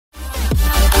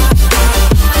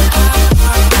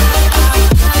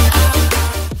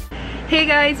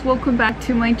guys, welcome back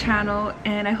to my channel,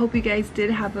 and I hope you guys did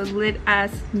have a lit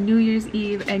ass New Year's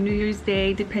Eve and New Year's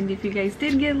Day, depending if you guys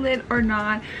did get lit or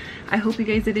not. I hope you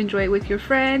guys did enjoy it with your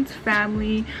friends,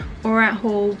 family, or at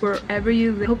home, wherever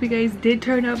you live. I hope you guys did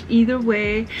turn up either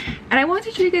way. And I want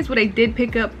to show you guys what I did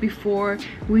pick up before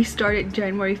we started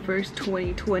January 1st,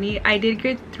 2020. I did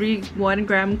get 3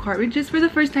 1-gram cartridges for the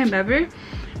first time ever.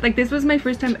 Like, this was my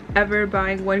first time ever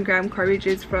buying 1-gram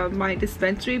cartridges from my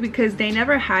dispensary because they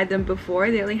never had them before.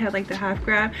 They only had like the half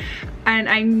gram, and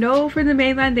I know for the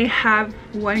mainland they have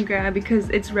 1 gram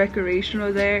because it's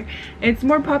recreational there. It's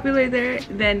more popular there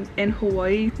than in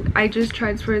Hawaii. I just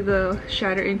transferred the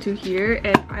shatter into here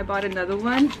and I bought another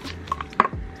one.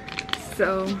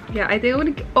 So yeah, I think I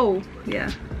want to, oh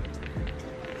yeah,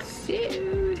 so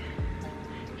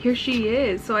here she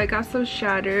is. So I got some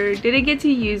shatter, didn't get to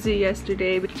use it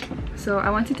yesterday, but so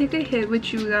I want to take a hit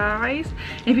with you guys.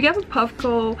 If you have a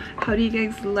Puffco, how do you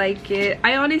guys like it?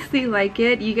 I honestly like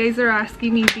it. You guys are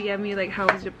asking me, DM me like,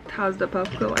 how's the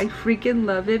Puffco? I freaking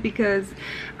love it because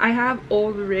I have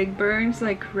old rig burns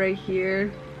like right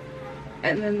here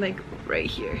and then like right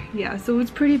here. Yeah, so it's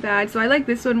pretty bad. So I like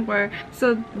this one more.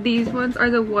 So these ones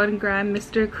are the 1 gram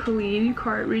Mr. Clean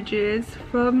cartridges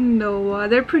from Noah.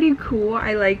 They're pretty cool.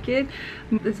 I like it.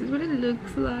 This is what it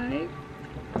looks like.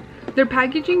 Their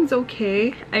packaging's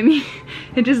okay. I mean,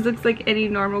 it just looks like any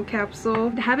normal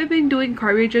capsule. I haven't been doing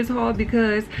cartridges haul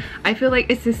because I feel like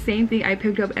it's the same thing I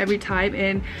picked up every time,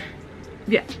 and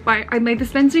yeah, my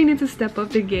dispensary needs to step up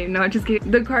the game. Not just kidding.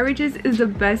 The cartridges is the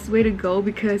best way to go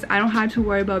because I don't have to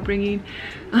worry about bringing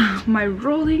my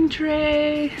rolling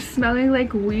tray smelling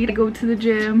like weed. I go to the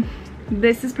gym.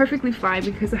 This is perfectly fine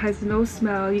because it has no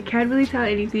smell. You can't really tell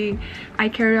anything. I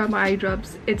carry out my eye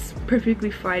drops. It's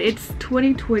perfectly fine. It's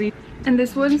 2020. And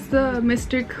this one's the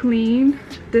Mr. Clean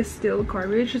distilled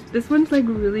cartridge. This one's like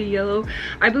really yellow.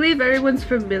 I believe everyone's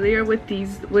familiar with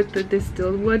these, with the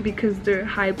distilled one, because they're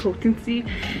high potency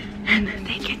and then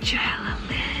they get you hella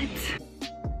lit.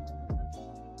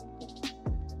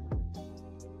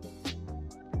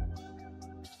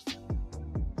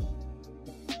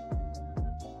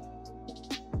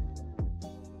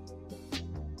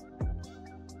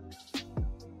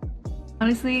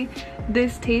 Honestly,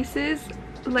 this tastes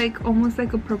like almost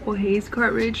like a Purple Haze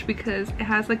cartridge because it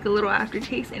has like a little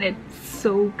aftertaste and it's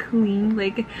so clean.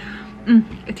 Like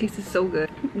it tastes so good.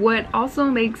 What also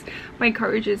makes my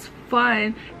cartridges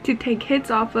fun to take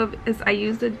hits off of is I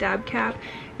use the dab cap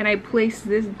and I place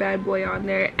this bad boy on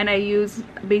there, and I use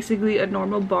basically a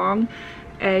normal bong,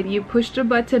 and you push the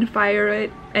button, fire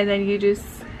it, and then you just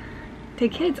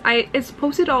take hits. It's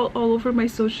posted all over my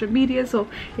social media, so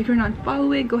if you're not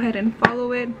following, go ahead and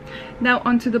follow it. Now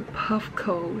onto the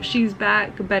Puffco. She's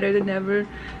back better than ever.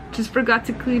 Just forgot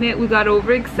to clean it. We got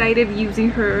overexcited using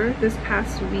her this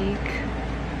past week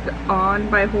on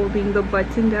by holding the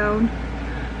button down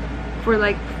for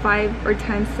like 5 or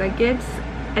 10 seconds,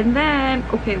 and then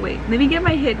okay, wait, let me get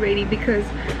my hit ready because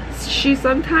she's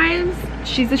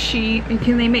a she, you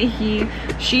can name it he.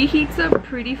 She heats up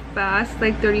pretty fast,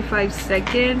 like 35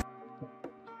 seconds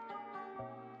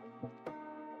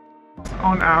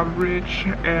on average,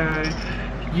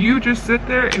 and you just sit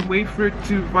there and wait for it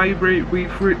to vibrate, wait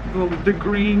for the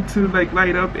green to like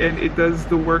light up, and it does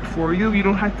the work for you. You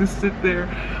don't have to sit there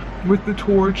with the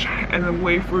torch and then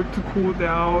wait for it to cool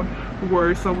down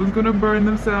where someone's gonna burn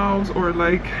themselves or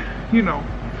like, you know.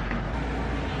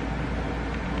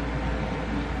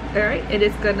 Alright, it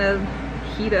is gonna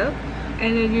heat up,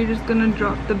 and then you're just gonna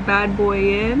drop the bad boy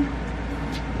in.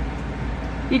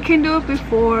 You can do it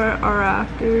before or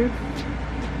after,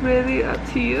 really up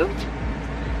to you.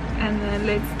 And then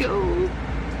let's go.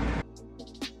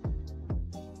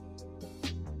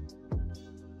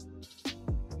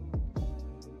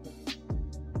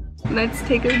 Let's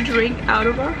take a drink out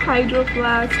of our hydro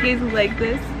flask. You guys like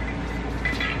this?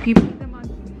 You put them on.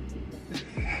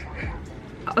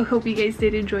 I hope you guys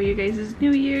did enjoy your guys'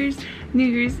 New Year's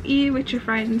Eve with your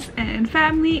friends and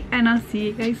family, and I'll see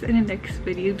you guys in the next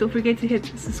video. Don't forget to hit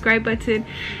the subscribe button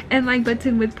and like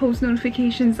button with post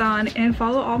notifications on, and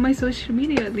follow all my social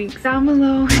media links down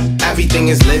below. Everything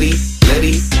is litty,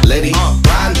 litty, litty.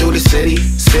 Riding through the city,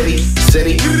 city,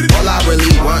 city. All I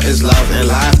really want is love and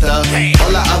laughter.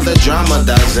 All the other drama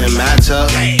doesn't matter.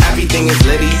 Everything is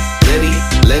litty, litty,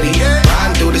 litty.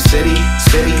 Riding through the city,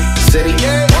 city, city.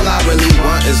 All I really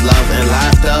want is love and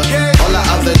laughter. All the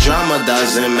other drama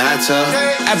doesn't matter.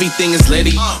 Everything is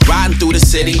litty, riding through the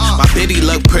city. My bitty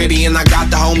look pretty and I got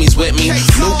the homies with me.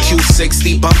 New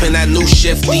Q60, bumping that new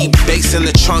shifty. Bass in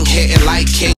the trunk, hitting like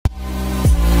king.